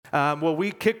Well,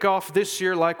 we kick off this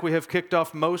year like we have kicked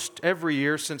off most every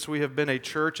year since we have been a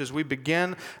church, as we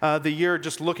begin the year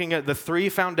just looking at the three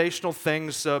foundational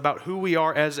things about who we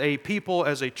are as a people,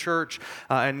 as a church.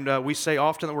 And we say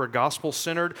often that we're a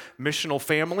gospel-centered, missional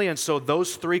family. And so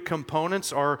those three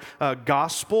components are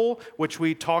gospel, which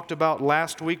we talked about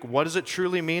last week. What does it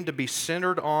truly mean to be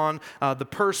centered on the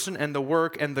person and the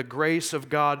work and the grace of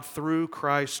God through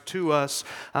Christ to us?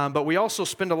 But we also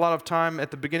spend a lot of time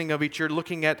at the beginning of each year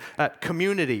looking at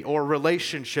community or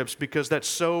relationships, because that's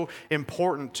so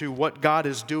important to what God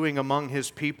is doing among His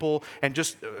people. And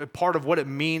just part of what it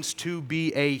means to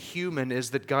be a human is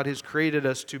that God has created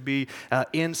us to be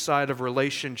inside of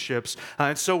relationships.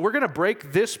 And so we're going to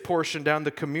break this portion down,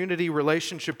 the community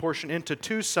relationship portion, into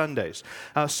 2 Sundays.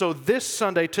 So this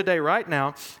Sunday, today, right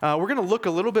now, we're going to look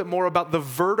a little bit more about the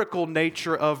vertical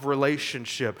nature of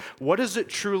relationship. What does it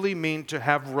truly mean to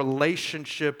have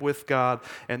relationship with God?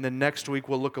 And then next week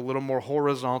we'll look a little more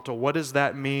horizontal. What does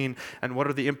that mean, and what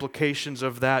are the implications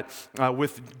of that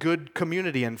with good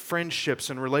community and friendships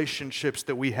and relationships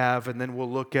that we have? And then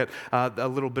we'll look at a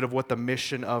little bit of what the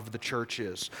mission of the church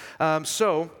is.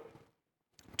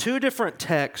 Two different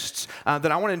texts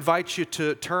that I want to invite you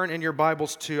to turn in your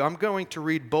Bibles to. I'm going to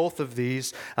read both of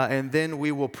these, and then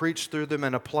we will preach through them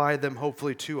and apply them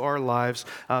hopefully to our lives.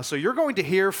 So you're going to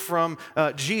hear from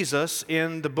Jesus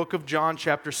in the book of John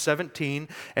chapter 17,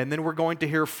 and then we're going to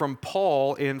hear from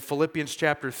Paul in Philippians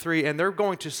chapter 3, and they're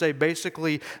going to say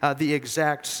basically the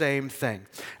exact same thing.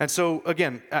 And so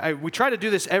again, we try to do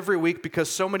this every week because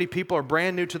so many people are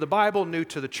brand new to the Bible, new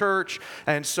to the church,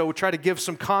 and so we try to give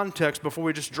some context before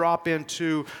we just drop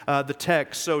into the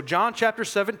text. So John chapter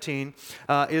 17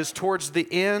 is towards the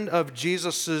end of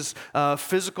Jesus'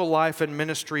 physical life and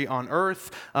ministry on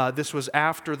earth. This was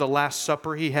after the Last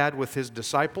Supper he had with his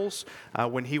disciples,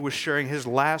 when he was sharing his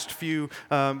last few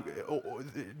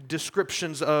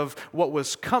descriptions of what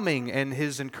was coming and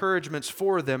his encouragements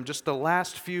for them, just the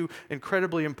last few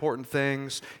incredibly important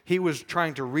things he was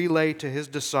trying to relay to his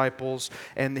disciples.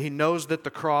 And he knows that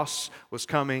the cross was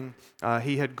coming.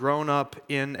 He had grown up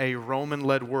in a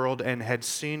Roman-led world and had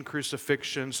seen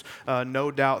crucifixions,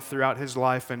 no doubt, throughout his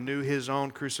life, and knew his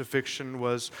own crucifixion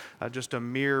was just a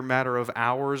mere matter of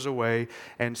hours away.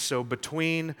 And so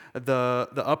between the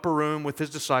upper room with his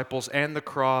disciples and the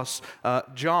cross,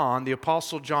 John, the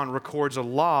Apostle John, records a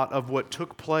lot of what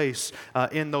took place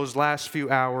in those last few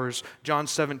hours, John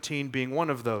 17 being one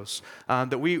of those.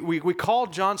 That we call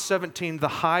John 17 the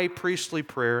high priestly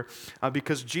prayer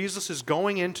because Jesus is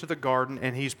going into the garden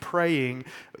and he's praying.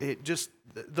 It just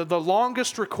the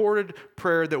longest recorded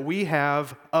prayer that we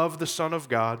have of the Son of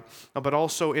God, but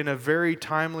also in a very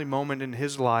timely moment in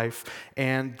his life.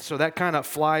 And so that kind of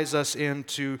flies us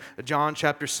into John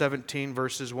chapter 17,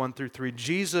 verses 1 through 3.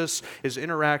 Jesus is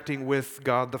interacting with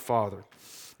God the Father.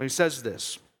 And he says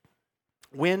this: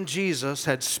 when Jesus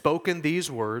had spoken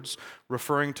these words,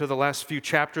 referring to the last few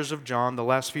chapters of John, the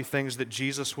last few things that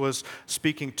Jesus was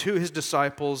speaking to his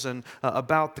disciples and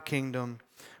about the kingdom,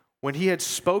 when he had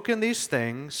spoken these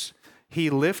things, he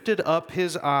lifted up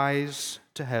his eyes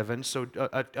to heaven. So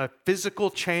a physical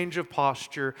change of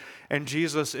posture, and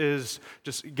Jesus is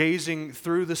just gazing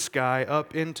through the sky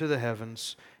up into the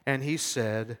heavens. And he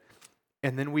said,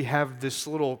 and then we have this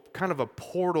little kind of a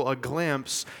portal, a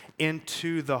glimpse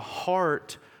into the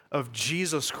heart of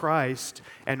Jesus Christ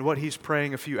and what he's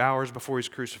praying a few hours before he's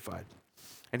crucified.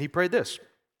 And he prayed this: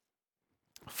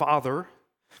 Father,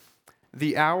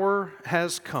 the hour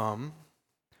has come.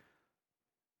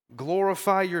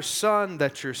 Glorify your Son,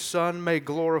 that your Son may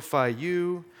glorify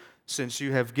you, since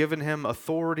you have given him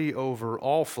authority over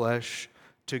all flesh,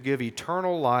 to give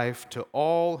eternal life to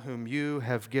all whom you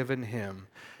have given him.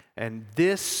 And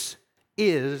this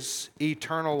is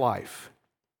eternal life,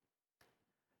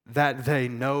 that they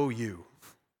know you,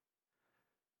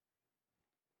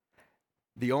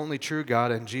 the only true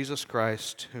God, and Jesus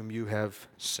Christ, whom you have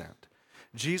sent.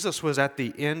 Jesus was at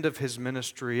the end of his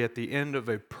ministry, at the end of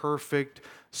a perfect,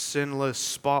 sinless,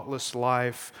 spotless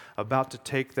life, about to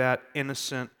take that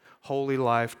innocent, holy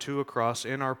life to a cross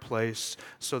in our place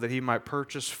so that he might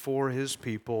purchase for his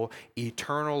people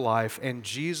eternal life. And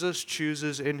Jesus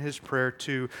chooses in his prayer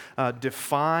to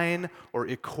define or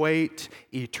equate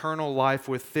eternal life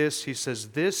with this. He says,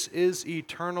 this is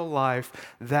eternal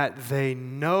life, that they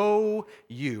know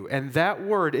you. And that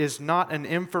word is not an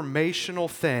informational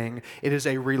thing, it is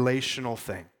a relational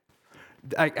thing.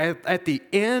 At the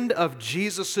end of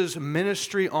Jesus'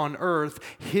 ministry on earth,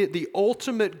 the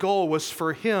ultimate goal was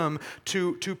for him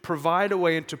to provide a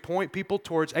way and to point people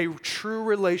towards a true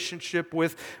relationship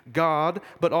with God,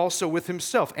 but also with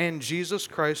himself and Jesus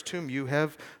Christ, whom you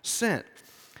have sent.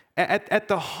 At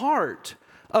the heart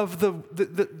of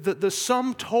the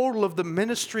sum total of the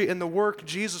ministry and the work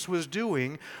Jesus was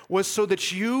doing was so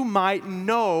that you might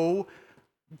know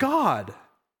God.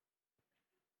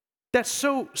 That's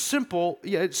so simple,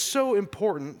 yeah, it's so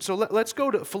important. So let's go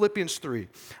to Philippians 3,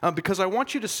 because I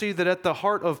want you to see that at the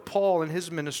heart of Paul and his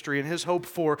ministry and his hope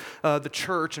for the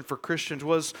church and for Christians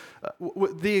was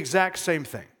the exact same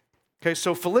thing. Okay,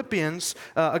 so Philippians,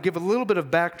 I'll give a little bit of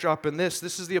backdrop in this.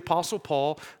 This is the Apostle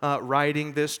Paul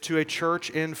writing this to a church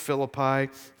in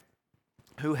Philippi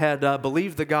who had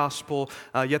believed the gospel,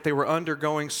 yet they were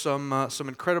undergoing some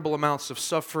incredible amounts of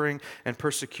suffering and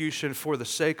persecution for the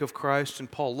sake of Christ.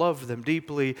 And Paul loved them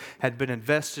deeply, had been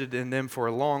invested in them for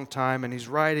a long time, and he's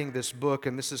writing this book.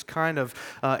 And this is kind of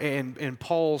in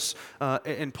Paul's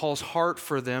heart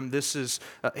for them. This is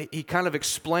he kind of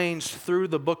explains through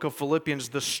the book of Philippians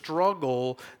the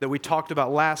struggle that we talked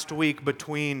about last week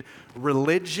between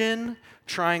religion,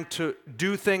 trying to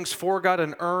do things for God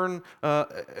and earn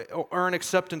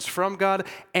acceptance from God,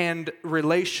 and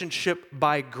relationship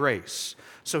by grace.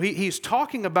 So he's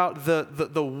talking about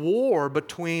the war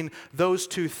between those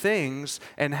two things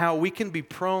and how we can be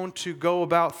prone to go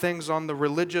about things on the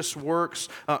religious works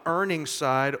earning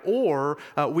side, or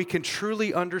we can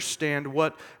truly understand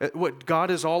what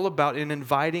God is all about in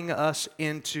inviting us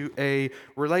into a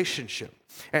relationship.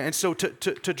 And so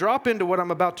to drop into what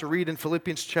I'm about to read in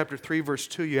Philippians chapter 3, verse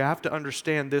 2, you have to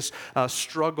understand this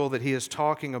struggle that he is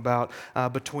talking about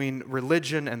between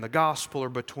religion and the gospel, or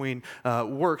between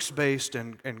works-based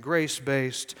and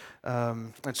grace-based.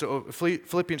 And so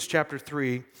Philippians chapter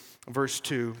 3, verse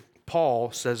 2,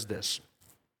 Paul says this.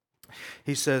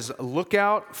 He says, "Look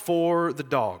out for the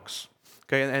dogs."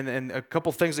 Okay, and a couple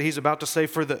things that he's about to say,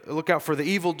 look out for the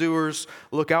evildoers,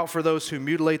 look out for those who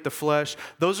mutilate the flesh.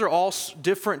 Those are all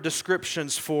different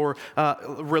descriptions for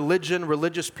religion,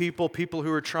 religious people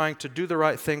who are trying to do the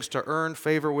right things to earn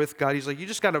favor with God. He's like, you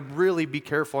just got to really be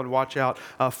careful and watch out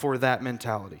for that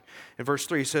mentality. In verse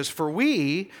 3, he says, "For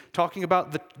we," talking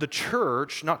about the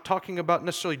church, not talking about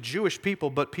necessarily Jewish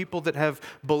people, but people that have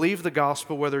believed the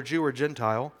gospel, whether Jew or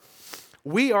Gentile,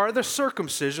 "we are the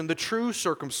circumcision, the true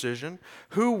circumcision,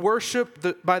 who worship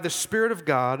by the Spirit of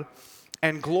God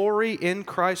and glory in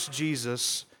Christ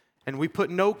Jesus, and we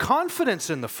put no confidence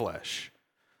in the flesh."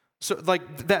 So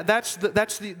like that's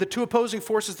the two opposing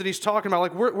forces that he's talking about.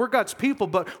 Like we're God's people,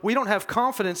 but we don't have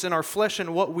confidence in our flesh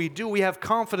and what we do. We have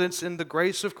confidence in the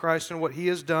grace of Christ and what he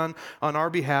has done on our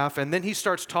behalf. And then he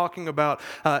starts talking about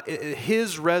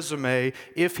his resume.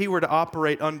 If he were to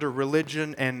operate under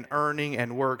religion and earning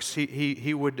and works,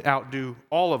 he would outdo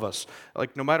all of us.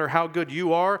 Like no matter how good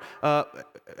you are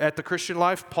at the Christian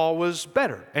life, Paul was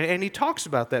better. And he talks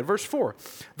about that. Verse 4,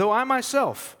 "Though I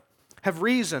myself have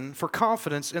reason for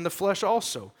confidence in the flesh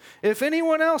also. If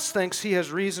anyone else thinks he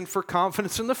has reason for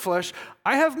confidence in the flesh,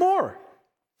 I have more."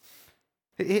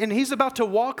 And he's about to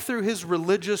walk through his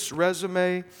religious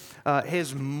resume,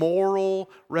 his moral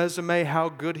resume, how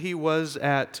good he was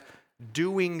at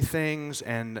doing things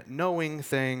and knowing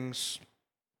things.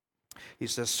 He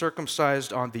says,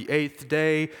 "Circumcised on the 8th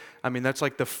day." I mean, that's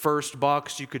like the first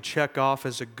box you could check off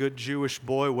as a good Jewish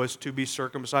boy, was to be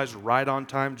circumcised right on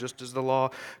time, just as the law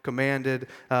commanded,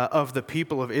 of the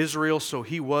people of Israel. So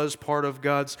he was part of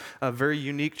God's very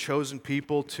unique chosen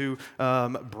people to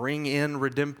bring in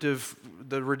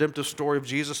the redemptive story of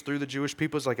Jesus through the Jewish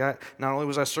people. It's like, not only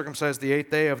was I circumcised the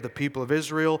 8th day of the people of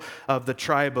Israel, of the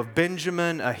tribe of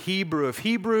Benjamin, a Hebrew of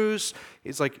Hebrews.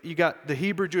 It's like, you got the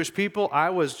Hebrew Jewish people. I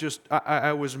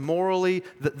was morally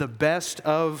the best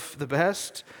of the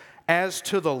best. As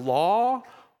to the law,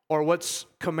 or what's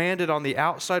commanded on the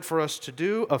outside for us to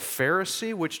do, a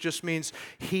Pharisee, which just means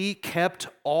he kept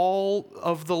all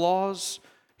of the laws.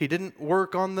 He didn't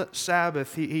work on the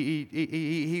Sabbath.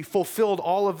 He fulfilled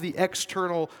all of the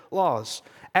external laws.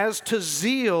 As to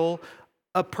zeal,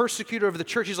 a persecutor of the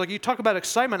church. He's like, you talk about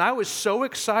excitement. I was so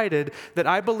excited that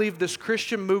I believed this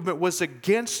Christian movement was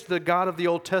against the God of the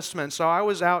Old Testament. So I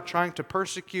was out trying to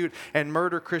persecute and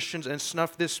murder Christians and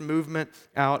snuff this movement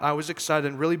out. I was excited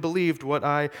and really believed what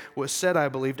I said I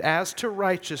believed. As to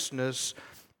righteousness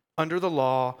under the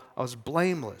law, I was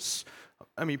blameless.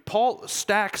 I mean, Paul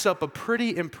stacks up a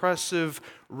pretty impressive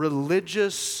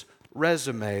religious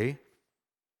resume.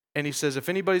 And he says, if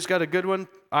anybody's got a good one,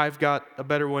 I've got a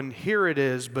better one. Here it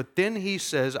is. But then he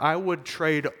says, I would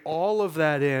trade all of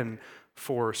that in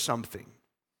for something.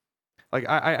 Like,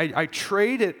 I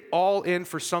trade it all in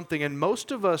for something. And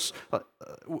most of us,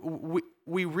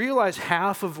 we realize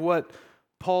half of what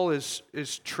Paul is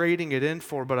trading it in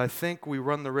for, but I think we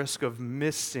run the risk of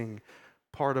missing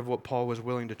part of what Paul was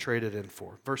willing to trade it in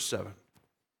for. Verse 7.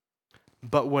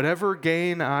 But whatever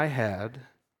gain I had,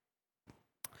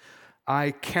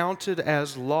 I counted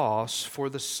as loss for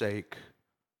the sake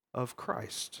of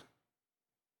Christ.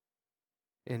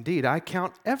 Indeed, I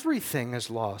count everything as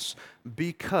loss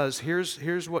because,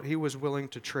 here's what he was willing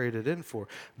to trade it in for,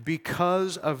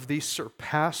 because of the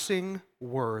surpassing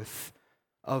worth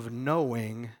of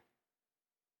knowing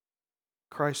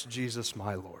Christ Jesus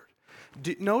my Lord.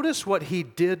 Notice what he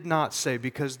did not say,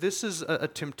 because this is a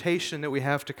temptation that we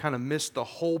have to kind of miss the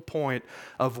whole point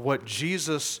of what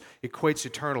Jesus equates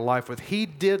eternal life with. He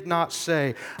did not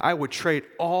say, I would trade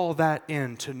all that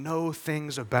in to know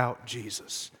things about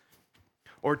Jesus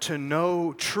or to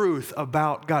know truth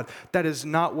about God. That is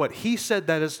not what he said.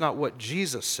 That is not what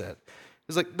Jesus said.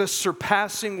 It's like the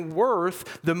surpassing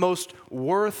worth, the most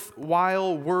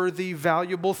worthwhile, worthy,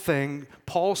 valuable thing,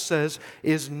 Paul says,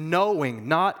 is knowing,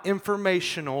 not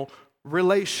informational,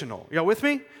 relational. Y'all with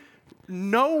me?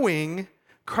 Knowing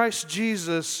Christ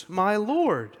Jesus, my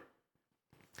Lord.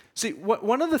 See,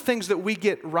 one of the things that we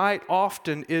get right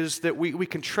often is that we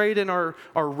can trade in our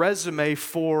resume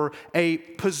for a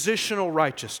positional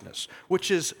righteousness, which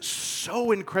is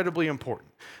so incredibly important.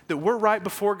 That we're right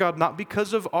before God, not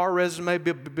because of our resume,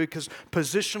 but because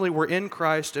positionally we're in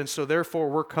Christ, and so therefore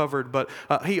we're covered. But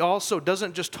he also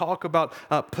doesn't just talk about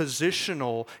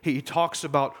positional, he talks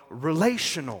about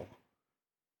relational.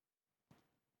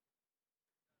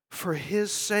 For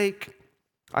his sake,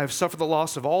 I have suffered the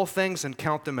loss of all things and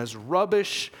count them as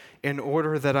rubbish in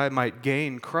order that I might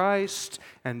gain Christ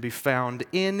and be found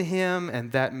in him.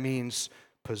 And that means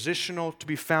positional, to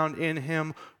be found in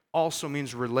him, also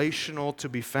means relational, to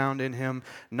be found in him,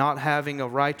 not having a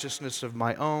righteousness of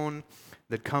my own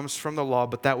that comes from the law,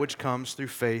 but that which comes through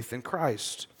faith in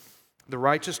Christ. The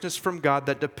righteousness from God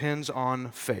that depends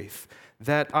on faith,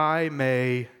 that I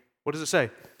may, what does it say?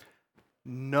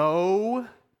 Know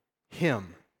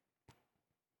him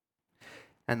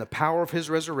and the power of his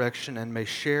resurrection, and may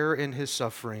share in his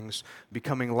sufferings,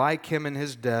 becoming like him in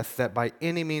his death, that by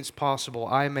any means possible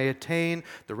I may attain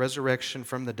the resurrection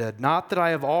from the dead. Not that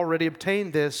I have already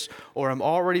obtained this or am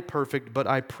already perfect, but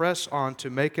I press on to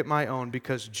make it my own,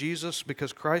 because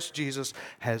Christ Jesus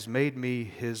has made me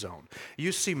his own.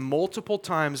 You see multiple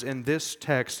times in this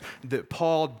text that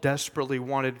Paul desperately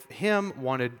wanted them,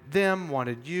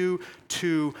 wanted you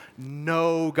to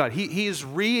know God. He is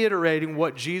reiterating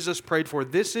what Jesus prayed for.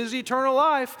 This is eternal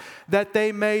life, that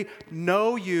they may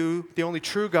know you, the only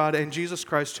true God, and Jesus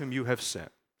Christ whom you have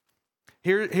sent.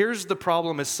 Here's the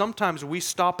problem, is sometimes we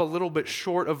stop a little bit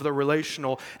short of the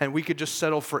relational and we could just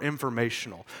settle for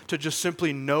informational, to just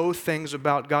simply know things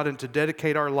about God and to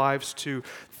dedicate our lives to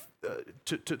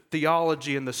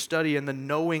theology and the study and the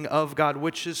knowing of God,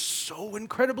 which is so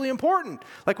incredibly important.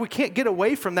 Like, we can't get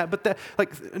away from that,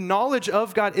 but knowledge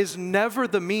of God is never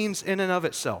the means in and of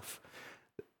itself.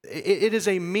 It is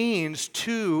a means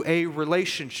to a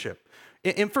relationship.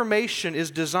 Information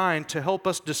is designed to help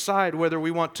us decide whether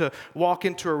we want to walk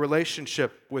into a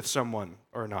relationship with someone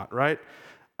or not, right?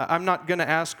 I'm not going to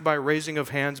ask by raising of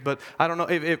hands, but I don't know,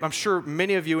 if I'm sure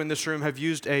many of you in this room have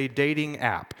used a dating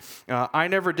app. I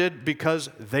never did,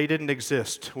 because they didn't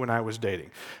exist when I was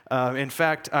dating. In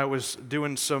fact, I was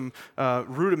doing some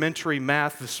rudimentary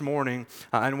math this morning,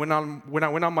 and when I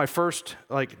went on my first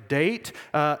date,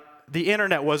 the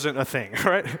internet wasn't a thing,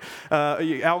 right?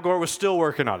 Al Gore was still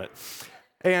working on it.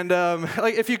 And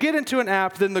if you get into an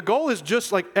app, then the goal is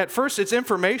just at first it's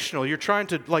informational. You're trying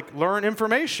to learn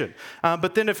information.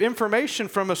 But then if information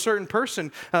from a certain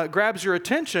person grabs your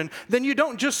attention, then you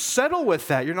don't just settle with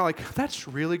that. You're not like, that's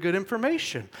really good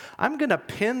information. I'm going to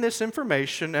pin this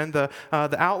information and the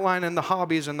outline and the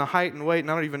hobbies and the height and weight, and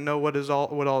I don't even know what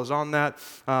all is on that.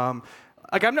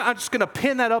 I'm just going to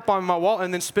pin that up on my wall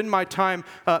and then spend my time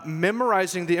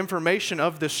memorizing the information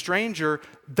of the stranger.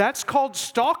 That's called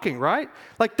stalking, right?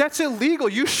 That's illegal.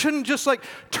 You shouldn't just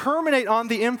terminate on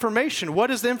the information. What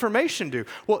does the information do?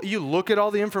 Well, you look at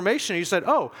all the information and you said,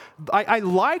 oh, I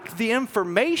like the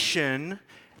information,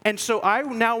 and so I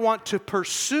now want to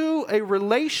pursue a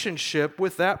relationship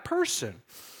with that person.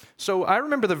 So I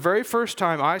remember the very first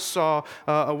time I saw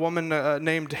a woman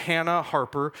named Hannah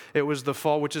Harper. It was the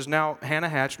fall, which is now Hannah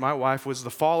Hatch, my wife, was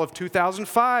the fall of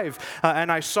 2005.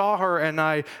 And I saw her, and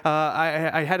I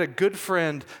had a good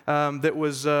friend that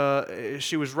was,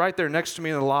 she was right there next to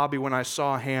me in the lobby when I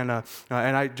saw Hannah,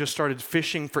 and I just started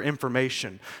fishing for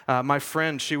information. My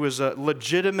friend, she was a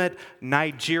legitimate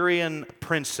Nigerian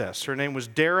princess. Her name was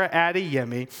Dara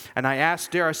Adeyemi, and I asked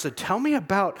Dara, I said, tell me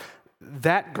about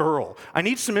that girl. I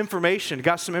need some information.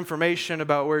 Got some information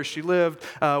about where she lived,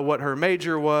 what her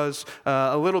major was,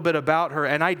 a little bit about her.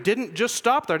 And I didn't just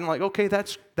stop there. I'm like, okay,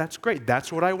 that's great.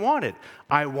 That's what I wanted.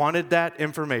 I wanted that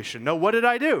information. No, what did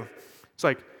I do? It's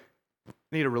like,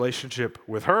 I need a relationship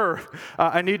with her.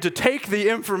 I need to take the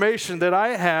information that I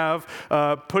have,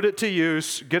 put it to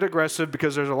use, get aggressive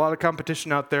because there's a lot of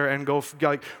competition out there, and go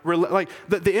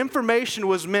the information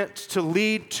was meant to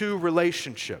lead to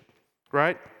relationship,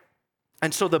 right?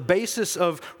 And so the basis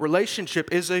of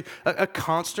relationship is a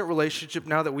constant relationship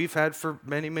now that we've had for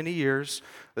many, many years,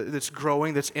 that's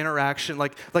growing, that's interaction.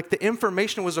 Like the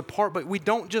information was a part, but we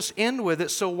don't just end with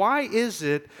it. So why is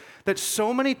it that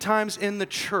so many times in the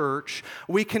church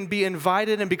we can be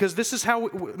invited in? Because this is how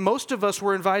most of us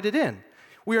were invited in.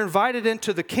 We are invited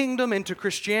into the kingdom, into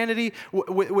Christianity,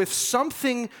 with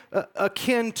something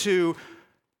akin to,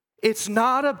 it's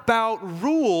not about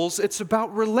rules, it's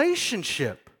about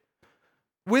relationship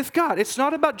with God. It's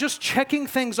not about just checking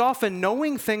things off and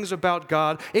knowing things about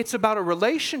God. It's about a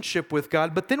relationship with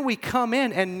God. But then we come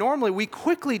in and normally we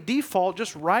quickly default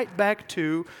just right back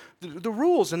to the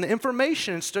rules and the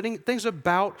information and studying things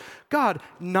about God,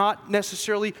 not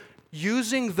necessarily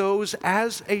using those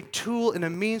as a tool and a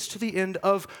means to the end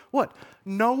of what?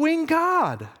 Knowing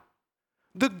God.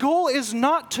 The goal is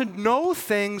not to know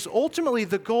things. Ultimately,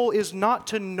 the goal is not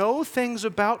to know things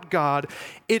about God.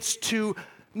 It's to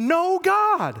know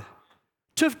God,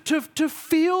 to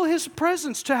feel His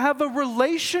presence, to have a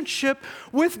relationship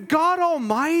with God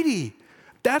Almighty.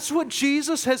 That's what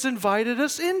Jesus has invited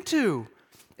us into.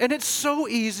 And it's so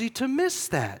easy to miss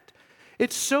that.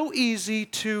 It's so easy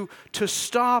to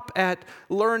stop at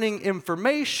learning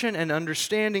information and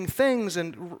understanding things,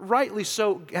 and rightly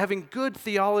so, having good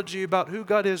theology about who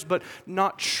God is, but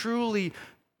not truly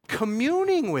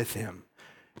communing with Him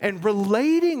and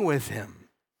relating with Him.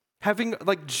 Having,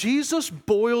 like, Jesus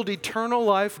boiled eternal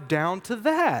life down to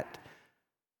that.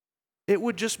 It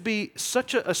would just be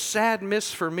such a sad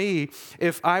miss for me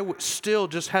if I still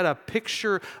just had a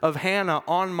picture of Hannah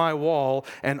on my wall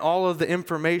and all of the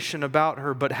information about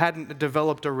her, but hadn't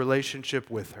developed a relationship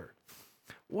with her.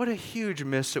 What a huge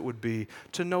miss it would be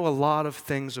to know a lot of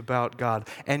things about God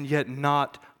and yet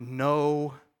not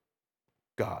know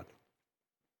God.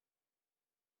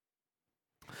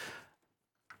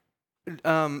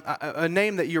 A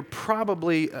name that you're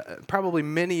probably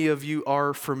many of you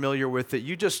are familiar with, that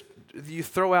you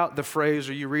throw out the phrase,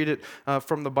 or you read it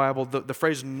from the Bible, the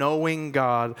phrase knowing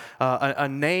God, a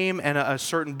name and a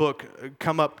certain book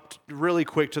come up really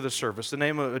quick to the surface. The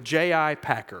name of J.I.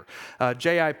 Packer.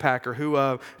 J.I. Packer,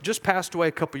 who just passed away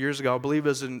a couple years ago, I believe it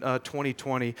was in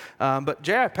 2020. But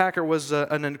J.I. Packer was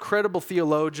an incredible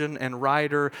theologian and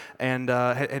writer, and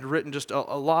had written just a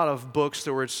lot of books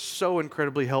that were so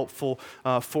incredibly helpful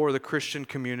for the Christian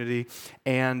community.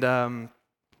 And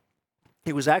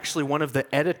he was actually one of the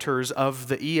editors of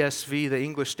the ESV, the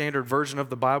English Standard Version of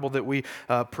the Bible that we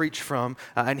preach from.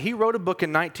 And he wrote a book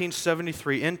in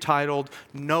 1973 entitled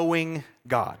Knowing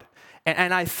God.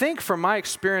 And I think from my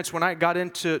experience when I got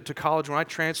into college, when I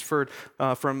transferred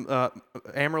from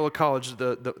Amarillo College,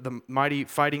 the mighty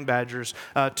Fighting Badgers,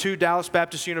 to Dallas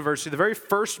Baptist University, the very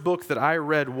first book that I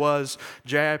read was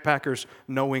J.I. Packer's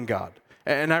Knowing God.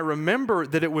 And I remember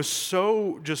that it was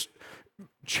so just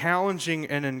challenging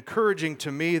and encouraging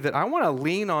to me that I want to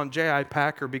lean on J.I.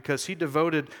 Packer, because he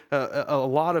devoted a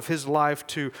lot of his life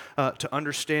to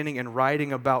understanding and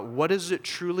writing about what does it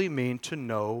truly mean to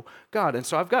know God. And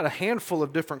so I've got a handful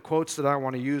of different quotes that I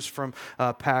want to use from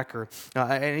Packer.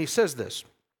 And he says this.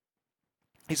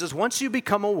 He says, once you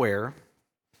become aware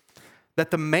that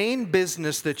the main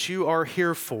business that you are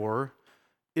here for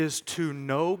is to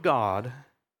know God,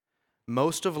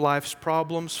 most of life's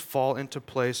problems fall into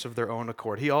place of their own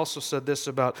accord. He also said this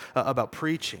about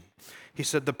preaching. He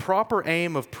said the proper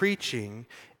aim of preaching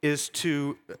is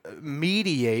to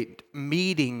mediate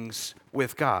meetings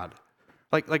with God.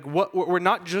 Like what we're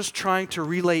not just trying to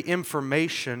relay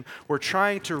information, we're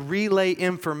trying to relay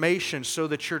information so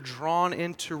that you're drawn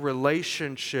into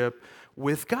relationship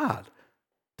with God.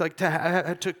 Like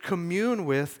to commune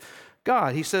with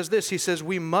God. He says this, he says,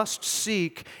 we must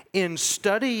seek in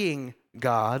studying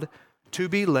God to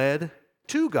be led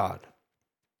to God.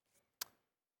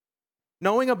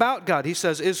 Knowing about God, he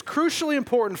says, is crucially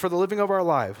important for the living of our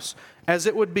lives, as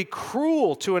it would be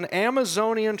cruel to an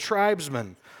Amazonian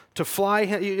tribesman to fly.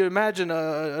 You imagine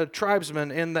a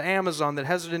tribesman in the Amazon that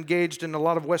hasn't engaged in a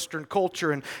lot of Western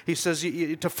culture, and he says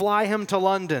to fly him to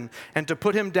London and to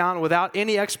put him down without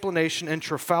any explanation in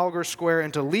Trafalgar Square,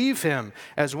 and to leave him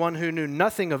as one who knew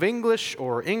nothing of English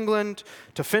or England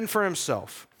to fend for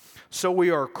himself. So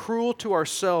we are cruel to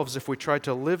ourselves if we try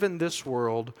to live in this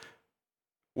world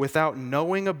without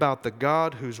knowing about the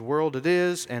God whose world it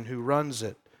is and who runs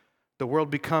it. The world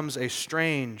becomes a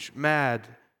strange, mad,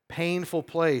 painful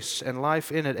place, and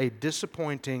life in it a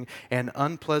disappointing and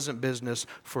unpleasant business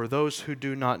for those who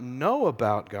do not know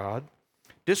about God.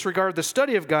 Disregard the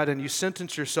study of God, and you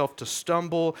sentence yourself to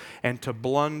stumble and to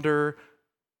blunder,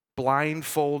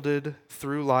 blindfolded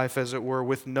through life, as it were,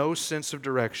 with no sense of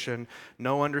direction,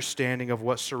 no understanding of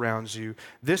what surrounds you.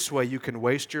 This way you can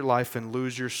waste your life and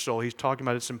lose your soul. He's talking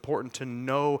about it's important to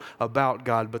know about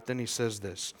God, but then he says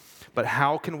this. But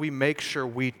how can we make sure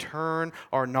we turn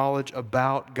our knowledge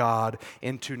about God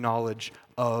into knowledge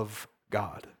of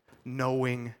God?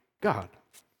 Knowing God.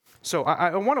 So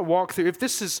I want to walk through, if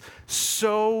this is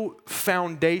so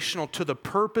foundational to the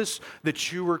purpose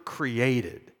that you were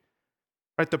created,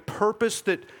 right? The purpose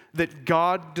that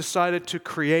God decided to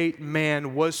create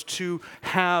man was to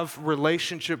have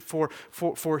relationship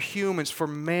for humans, for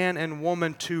man and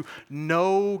woman to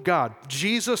know God.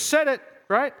 Jesus said it,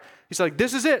 right? He's like,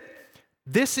 this is it.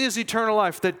 This is eternal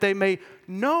life, that they may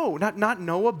know, not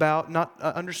know about, not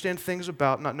understand things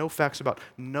about, not know facts about,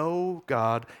 know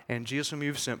God and Jesus whom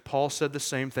you've sent. Paul said the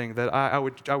same thing, that I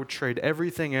would trade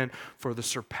everything in for the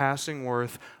surpassing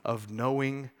worth of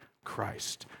knowing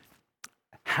Christ.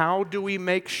 How do we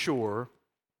make sure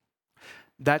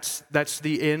that's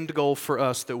the end goal for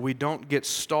us, that we don't get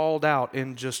stalled out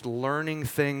in just learning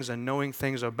things and knowing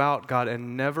things about God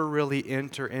and never really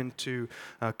enter into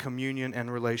communion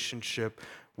and relationship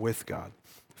with God?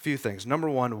 A few things. Number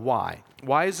one, why?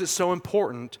 Why is it so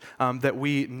important that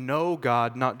we know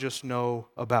God, not just know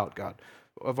about God?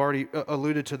 I've already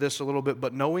alluded to this a little bit,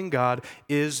 but knowing God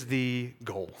is the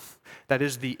goal. That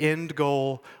is the end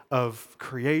goal of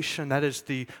creation. That is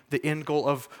the end goal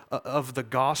of the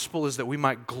gospel, is that we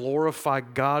might glorify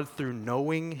God through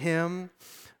knowing Him.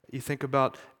 You think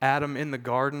about Adam in the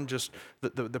garden, just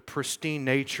the pristine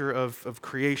nature of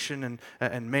creation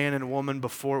and man and woman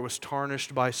before it was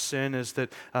tarnished by sin, is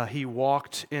that he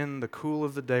walked in the cool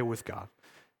of the day with God.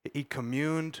 He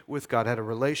communed with God, had a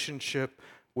relationship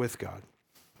with God.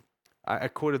 I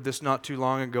quoted this not too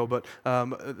long ago, but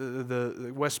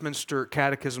the Westminster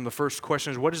Catechism, the first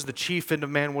question is, what is the chief end of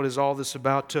man? What is all this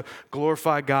about? To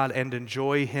glorify God and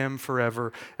enjoy Him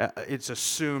forever. It's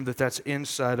assumed that that's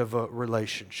inside of a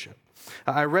relationship.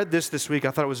 I read this week. I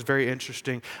thought it was very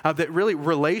interesting, that really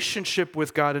relationship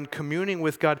with God and communing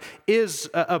with God is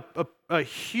a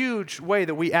huge way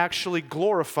that we actually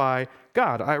glorify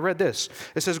God. I read this.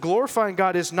 It says, glorifying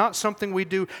God is not something we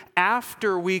do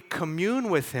after we commune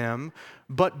with Him,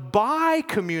 but by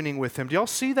communing with Him. Do y'all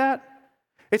see that?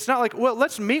 It's not like, well,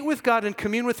 let's meet with God and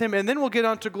commune with Him, and then we'll get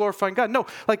on to glorifying God. No,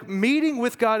 like meeting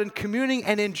with God and communing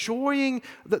and enjoying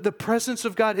the presence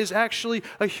of God is actually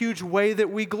a huge way that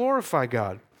we glorify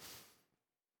God.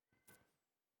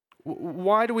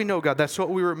 Why do we know God? That's what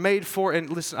we were made for. And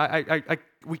listen,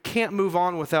 we can't move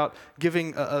on without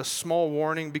giving a small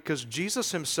warning, because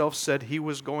Jesus Himself said He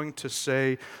was going to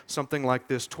say something like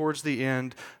this towards the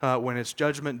end when it's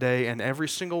Judgment Day, and every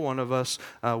single one of us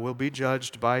will be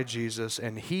judged by Jesus.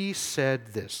 And He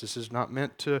said this. This is not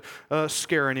meant to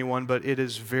scare anyone, but it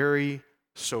is very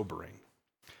sobering.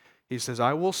 He says,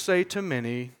 I will say to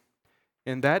many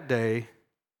in that day,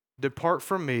 depart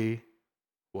from me,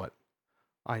 what?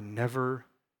 I never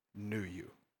knew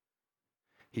you.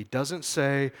 He doesn't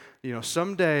say,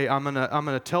 someday I'm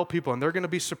gonna tell people, and they're gonna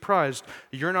be surprised,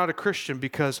 you're not a Christian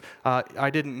because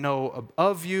I didn't know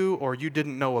of you, or you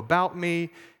didn't know about me.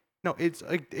 No,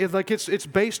 it's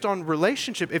based on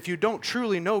relationship. If you don't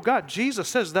truly know God, Jesus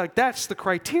says that that's the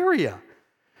criteria.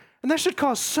 And that should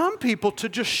cause some people to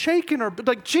just shake in our,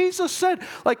 like Jesus said,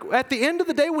 like at the end of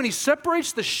the day when He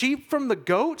separates the sheep from the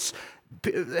goats,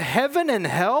 heaven and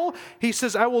hell, He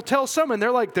says, I will tell some, and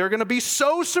they're going to be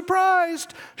so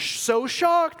surprised, so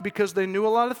shocked, because they knew a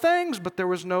lot of things, but there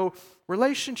was no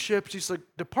relationships. He's like,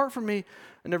 depart from me,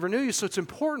 I never knew you. So it's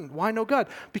important. Why know God?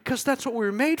 Because that's what we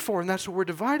were made for, and that's what we're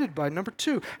divided by. Number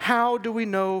two, how do we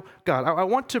know God? I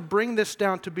want to bring this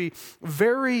down to be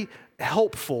very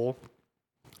helpful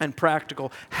and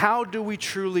practical. How do we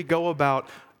truly go about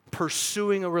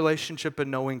pursuing a relationship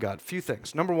and knowing God? A few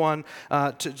things. Number one,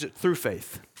 through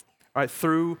faith. All right,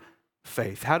 through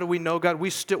faith. How do we know God?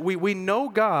 We know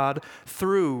God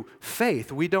through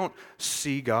faith. We don't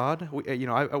see God.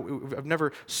 I've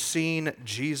never seen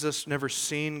Jesus, never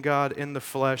seen God in the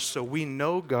flesh, so we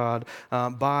know God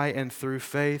by and through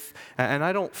faith. And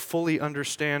I don't fully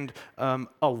understand a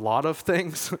lot of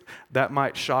things that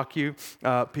might shock you.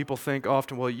 People think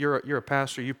often, well, you're a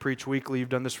pastor, you preach weekly, you've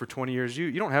done this for 20 years,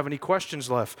 you don't have any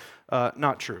questions left.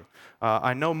 Not true.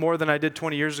 I know more than I did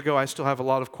 20 years ago. I still have a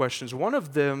lot of questions. One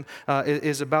of them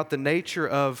is about the nature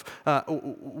of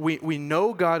we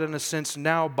know God in a sense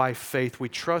now by faith. We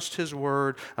trust His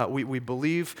Word. We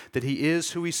believe that He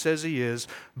is who He says He is.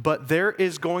 But there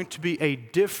is going to be a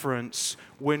difference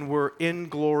when we're in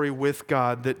glory with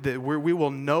God, that we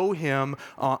will know Him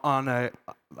on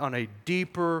a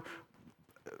deeper,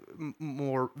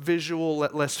 more visual,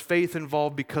 less faith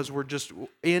involved, because we're just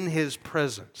in His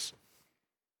presence.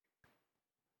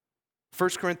 1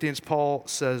 Corinthians, Paul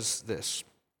says this,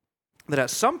 that at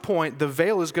some point the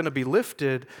veil is going to be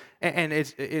lifted, and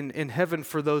it's in heaven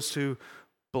for those who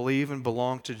believe and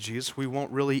belong to Jesus. We won't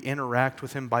really interact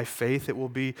with Him by faith. It will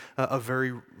be a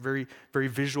very, very, very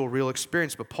visual, real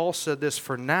experience. But Paul said this,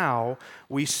 for now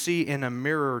we see in a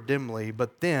mirror dimly,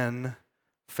 but then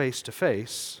face to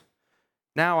face.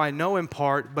 Now I know in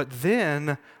part, but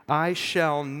then I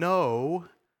shall know.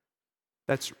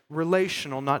 That's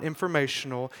relational, not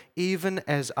informational, even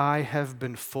as I have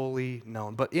been fully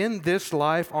known. But in this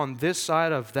life, on this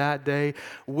side of that day,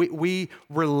 we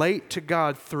relate to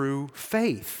God through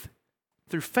faith,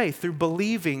 through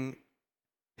believing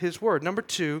His Word. Number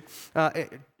two,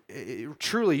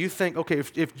 truly you think, okay,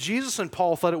 if Jesus and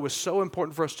Paul thought it was so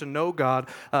important for us to know God,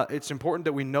 it's important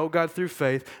that we know God through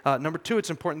faith. Number two, it's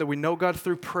important that we know God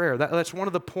through prayer. That's one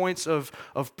of the points of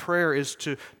prayer, is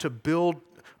to build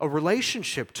a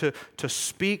relationship, to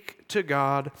speak to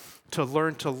God, to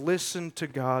learn to listen to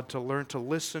God, to learn to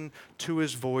listen to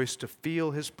His voice, to feel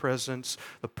His presence.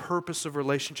 The purpose of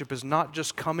relationship is not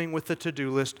just coming with a to-do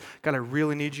list. God, I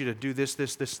really need you to do this,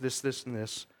 and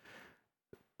this.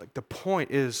 Like, the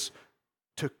point is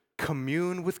to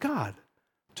commune with God,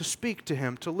 to speak to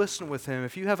Him, to listen with Him.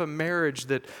 If you have a marriage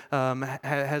that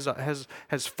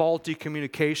has faulty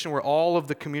communication, where all of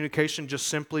the communication just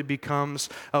simply becomes,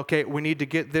 okay, we need to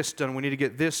get this done, we need to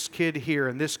get this kid here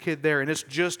and this kid there, and it's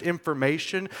just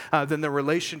information, then the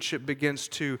relationship begins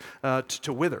to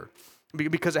wither,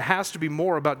 because it has to be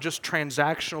more about just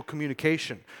transactional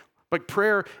communication. Like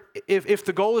prayer, if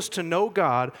the goal is to know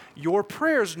God, your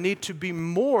prayers need to be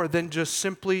more than just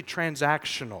simply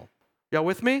transactional. Y'all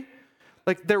with me?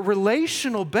 Like, they're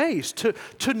relational based,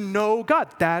 to know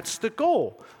God. That's the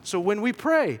goal. So when we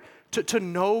pray, to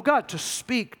know God, to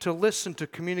speak, to listen, to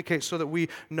communicate so that we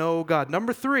know God.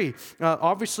 Number three,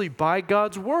 obviously by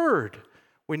God's Word.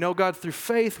 We know God through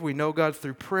faith. We know God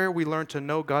through prayer. We learn to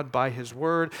know God by His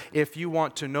Word. If you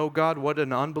want to know God, what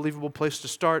an unbelievable place to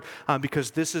start,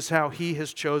 because this is how He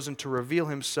has chosen to reveal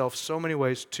Himself so many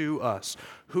ways to us.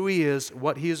 Who He is,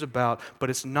 what He is about, but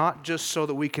it's not just so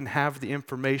that we can have the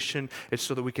information, it's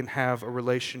so that we can have a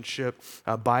relationship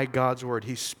by God's Word.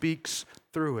 He speaks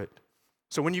through it.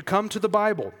 So when you come to the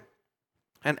Bible,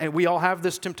 and we all have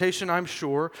this temptation, I'm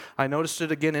sure. I noticed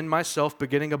it again in myself,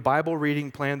 beginning a Bible reading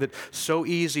plan that's so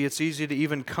easy. It's easy to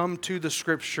even come to the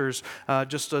Scriptures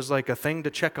just as like a thing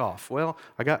to check off. Well,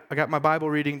 I got my Bible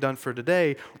reading done for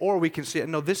today. Or we can see it.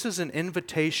 No, this is an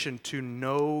invitation to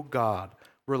know God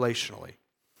relationally.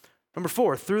 Number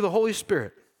four, through the Holy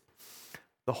Spirit.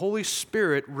 The Holy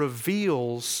Spirit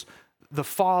reveals the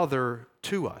Father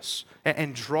to us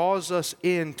and draws us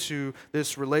into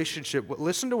this relationship.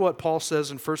 Listen to what Paul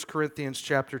says in 1 Corinthians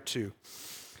chapter 2.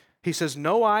 He says,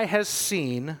 "No eye has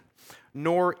seen,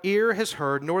 nor ear has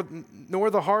heard, nor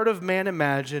the heart of man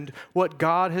imagined what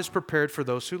God has prepared for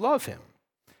those who love Him.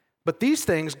 But these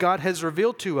things God has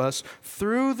revealed to us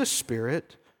through the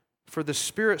Spirit, for the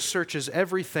Spirit searches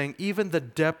everything, even the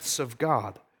depths of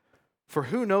God. For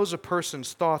who knows a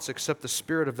person's thoughts except the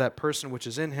spirit of that person which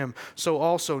is in him? So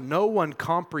also no one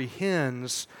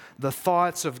comprehends the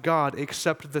thoughts of God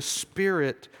except the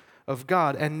Spirit of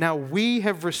God. And now we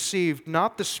have received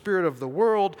not the spirit of the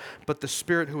world, but the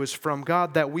Spirit who is from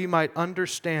God, that we might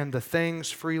understand the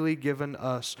things freely given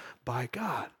us by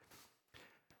God."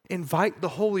 Invite the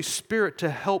Holy Spirit to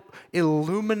help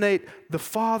illuminate the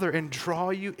Father and draw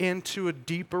you into a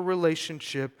deeper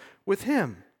relationship with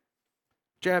Him.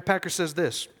 J.I. Packer says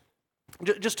this,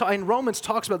 in Romans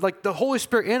talks about, like, the Holy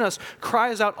Spirit in us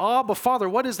cries out, "Abba, Father."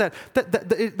 What is that?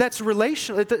 That's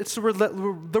relational. It's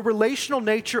the relational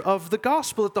nature of the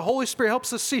gospel that the Holy Spirit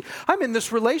helps us see. I'm in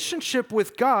this relationship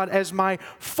with God as my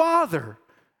Father.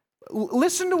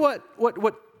 Listen to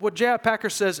what what J.I. Packer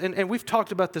says, and we've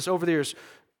talked about this over the years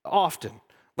often,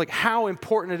 like how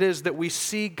important it is that we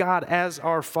see God as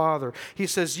our Father. He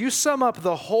says, you sum up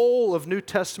the whole of New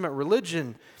Testament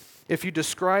religion if you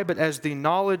describe it as the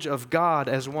knowledge of God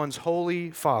as one's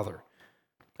holy Father.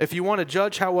 If you want to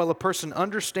judge how well a person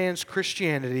understands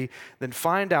Christianity, then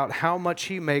find out how much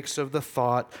he makes of the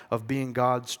thought of being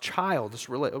God's child, this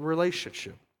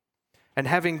relationship, and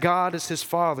having God as his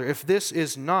Father. If this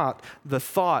is not the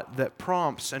thought that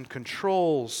prompts and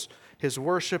controls his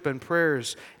worship and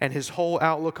prayers and his whole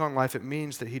outlook on life, it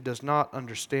means that he does not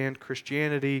understand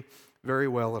Christianity very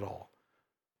well at all.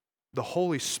 The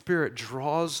Holy Spirit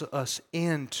draws us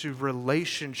into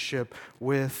relationship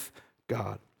with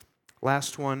God.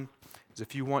 Last one is,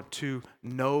 if you want to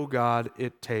know God,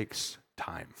 it takes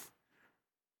time.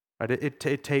 Right? It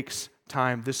takes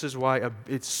time. This is why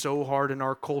it's so hard in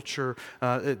our culture.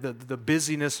 The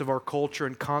busyness of our culture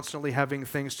and constantly having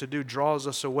things to do draws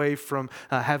us away from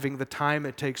having the time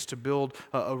it takes to build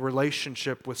a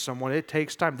relationship with someone. It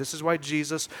takes time. This is why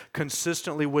Jesus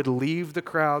consistently would leave the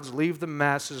crowds, leave the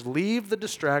masses, leave the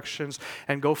distractions,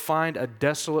 and go find a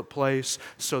desolate place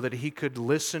so that he could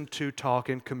listen to, talk,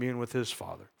 and commune with his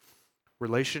Father.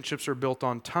 Relationships are built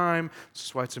on time. This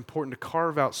is why it's important to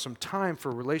carve out some time for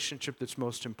a relationship that's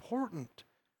most important.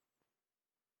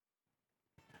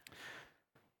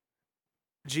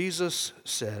 Jesus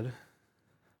said,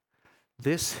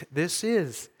 this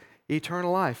is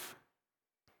eternal life,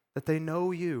 that they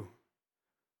know you.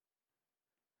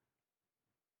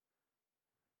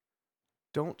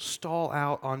 Don't stall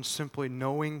out on simply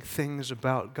knowing things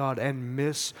about God and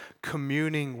miss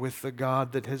communing with the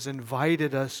God that has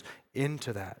invited us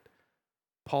into that.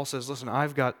 Paul says, listen,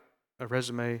 I've got a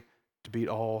resume to beat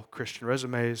all Christian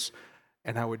resumes,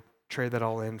 and I would trade that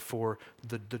all in for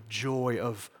the joy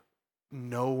of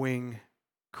knowing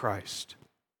Christ.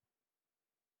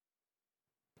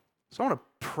 So I want to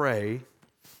pray,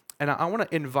 and I want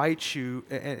to invite you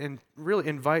and really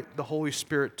invite the Holy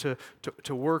Spirit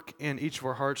to work in each of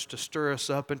our hearts, to stir us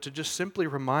up, and to just simply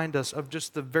remind us of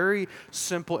just the very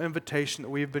simple invitation that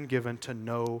we have been given to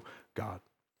know God.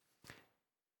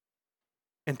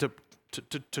 And to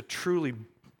truly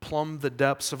plumb the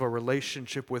depths of a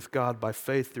relationship with God by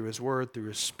faith through His Word, through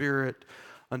His Spirit,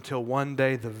 until one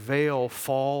day the veil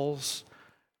falls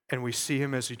and we see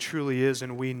Him as He truly is,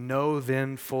 and we know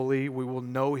then fully, we will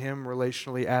know Him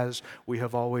relationally as we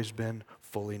have always been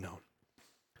fully known.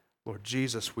 Lord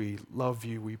Jesus, we love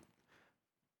You, we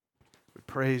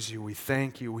praise You, we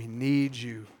thank You, we need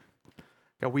You.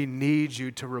 God, we need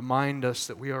You to remind us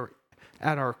that we are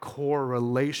at our core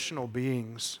relational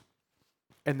beings,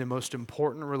 and the most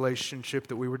important relationship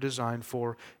that we were designed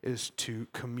for is to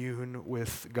commune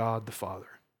with God the Father.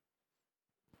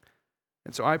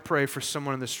 And so I pray for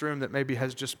someone in this room that maybe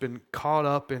has just been caught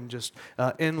up in just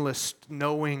endless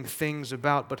knowing things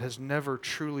about, but has never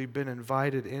truly been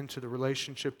invited into the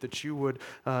relationship, that You would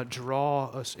draw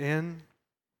us in.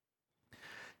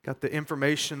 Got the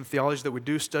information, theology that we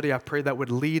do study, I pray that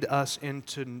would lead us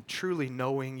into truly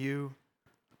knowing You.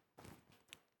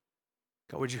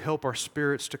 God, would You help our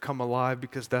spirits to come alive,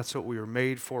 because that's what we were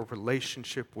made for,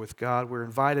 relationship with God. We're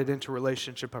invited into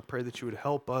relationship. I pray that You would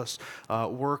help us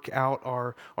work out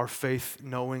our faith,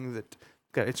 knowing that,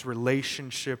 God, it's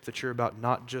relationship that You're about,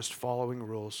 not just following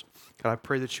rules. God, I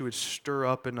pray that You would stir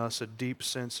up in us a deep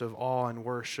sense of awe and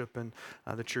worship, and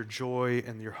that Your joy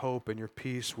and Your hope and Your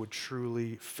peace would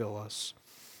truly fill us.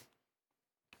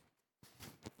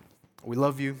 We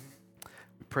love You.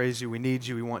 Praise You, we need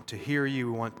You, we want to hear You,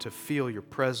 we want to feel Your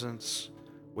presence,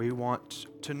 we want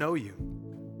to know You.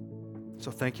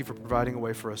 So thank You for providing a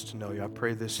way for us to know You. I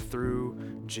pray this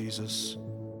through Jesus.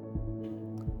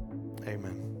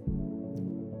 Amen.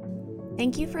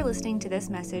 Thank you for listening to this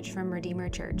message from Redeemer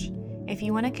Church. If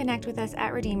you want to connect with us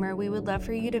at Redeemer, we would love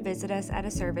for you to visit us at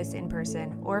a service in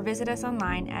person or visit us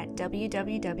online at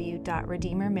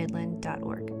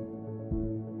www.redeemermidland.org.